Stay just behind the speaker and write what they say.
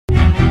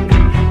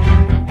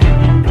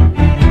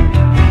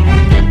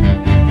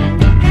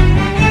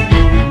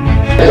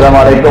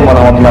Assalamualaikum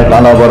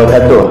warahmatullahi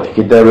wabarakatuh.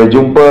 Kita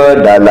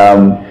berjumpa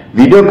dalam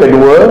video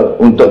kedua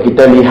untuk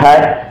kita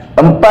lihat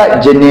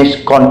 4 jenis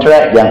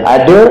kontrak yang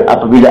ada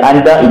apabila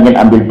anda ingin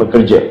ambil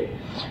pekerja.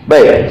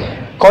 Baik,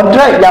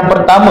 kontrak yang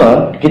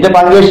pertama kita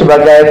panggil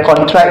sebagai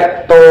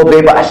kontraktor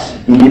bebas,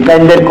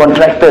 independent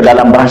contractor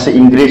dalam bahasa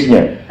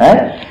Inggerisnya,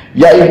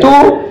 iaitu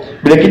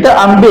bila kita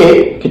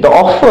ambil, kita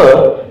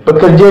offer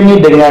pekerja ni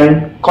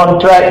dengan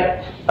kontrak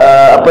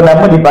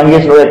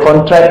dipanggil sebagai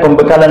kontrak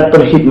pembekalan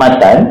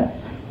perkhidmatan,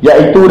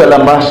 iaitu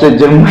dalam bahasa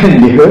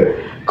Jerman dia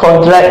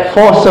kontrak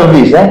for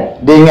service.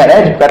 Dia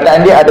ingat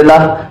perkataan dia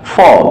adalah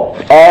for,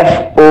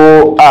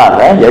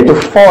 F-O-R, iaitu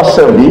for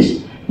service,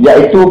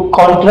 iaitu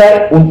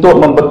kontrak untuk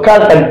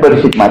membekalkan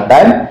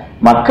perkhidmatan.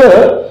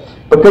 Maka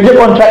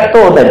pekerja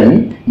kontraktor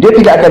tadi dia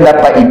tidak akan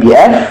dapat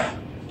EPF,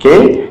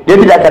 dia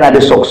tidak akan ada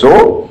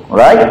SOCSO,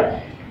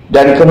 right?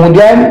 Dan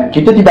kemudian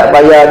kita tidak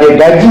bayar dia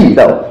gaji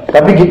tau,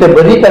 tapi kita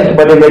berikan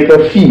kepada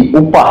mereka fee,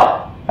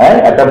 upah,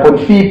 ataupun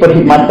fee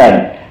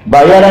perkhidmatan,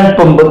 bayaran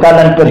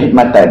pembekalan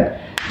perkhidmatan.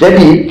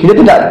 Jadi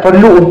kita tidak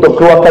perlu untuk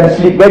keluarkan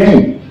slip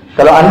gaji.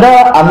 Kalau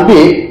anda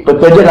ambil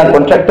pekerja dan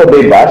kontraktor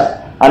bebas,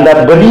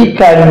 anda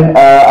berikan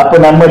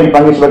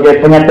dipanggil sebagai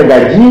penyata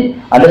gaji,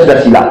 anda sudah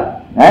silap.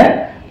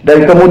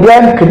 Dan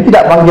kemudian kita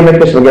tidak panggil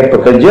mereka sebagai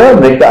pekerja,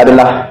 mereka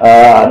adalah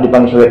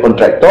dipanggil sebagai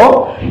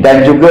kontraktor.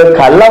 Dan juga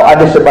kalau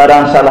ada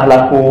sebarang salah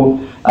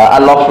laku,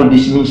 unlawful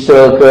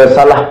dismissal ke,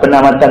 salah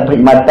penamatan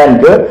perkhidmatan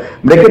ke,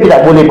 mereka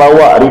tidak boleh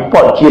bawa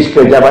report kes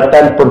ke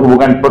Jabatan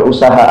Perhubungan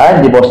Perusahaan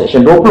di bawah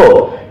Seksyen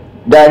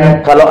 20.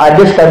 Dan kalau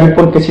ada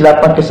sekalipun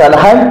kesilapan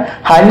kesalahan,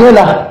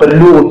 hanyalah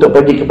perlu untuk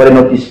pergi kepada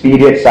notice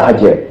period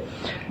sahaja.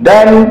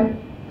 Dan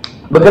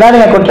berkenaan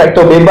dengan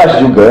kontraktor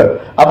bebas juga,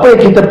 apa yang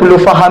kita perlu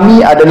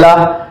fahami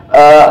adalah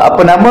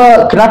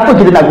kenapa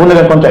kita nak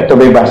gunakan kontraktor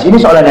bebas.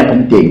 Ini soalan yang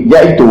penting,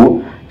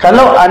 iaitu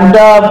kalau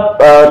anda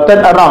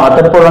turn around,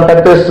 ataupun orang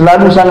kata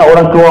selalu sangat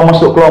orang keluar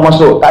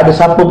masuk, tak ada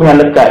siapa pun yang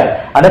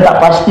lekat, anda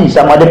tak pasti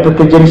sama ada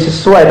pekerja ni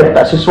sesuai atau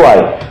tak sesuai.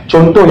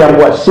 Contoh yang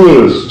buat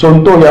sales,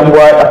 contoh yang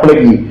buat apa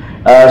lagi,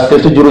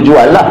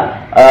 jurujual lah.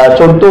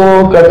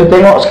 Contoh kita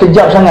tengok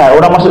sekejap sangat,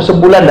 orang masuk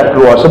sebulan dah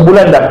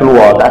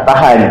keluar, tak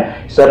tahan,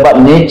 sebab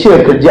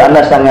nature kerja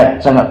anda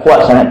sangat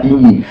kuat, sangat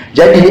tinggi.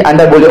 Jadi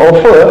anda boleh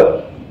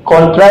offer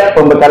kontrak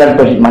pembekalan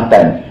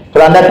perkhidmatan.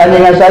 Kalau anda tanya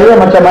dengan saya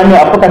macam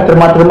mana, apakah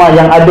terma-terma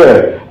yang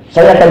ada,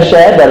 saya akan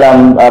share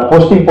dalam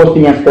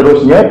posting-posting yang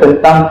seterusnya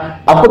tentang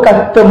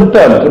apakah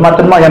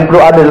terma-terma yang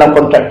perlu ada dalam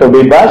kontraktor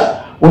bebas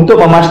untuk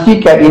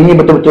memastikan ini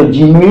betul-betul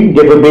genuine,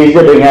 dia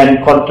berbeza dengan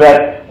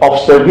kontrak of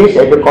service,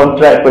 iaitu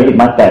kontrak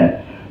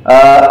perkhidmatan.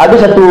 Ada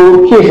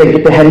satu case yang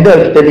kita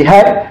handle, kita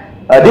lihat,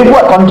 dia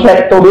buat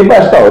kontraktor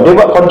bebas tau, dia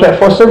buat kontrak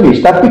for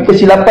service, tapi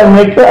kesilapan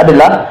mereka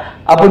adalah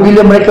apabila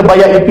mereka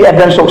bayar EPF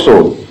dan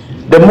SOCSO.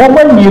 The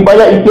moment you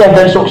bayar EPF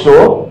dan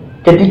SOCSO,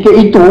 ketika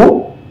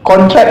itu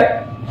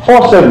kontrak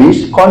for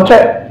service,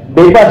 kontrak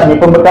bebas ni,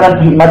 pembekalan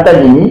perkhidmatan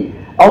ini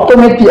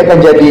automatik akan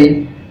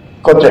jadi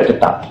kontrak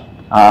tetap.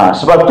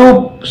 Sebab tu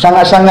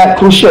sangat-sangat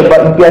crucial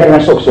buat EPF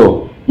dengan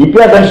SOCSO.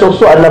 EPF dan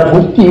SOCSO adalah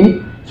bukti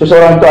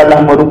seseorang itu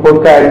adalah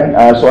merupakan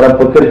seorang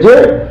pekerja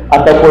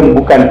ataupun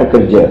bukan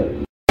pekerja.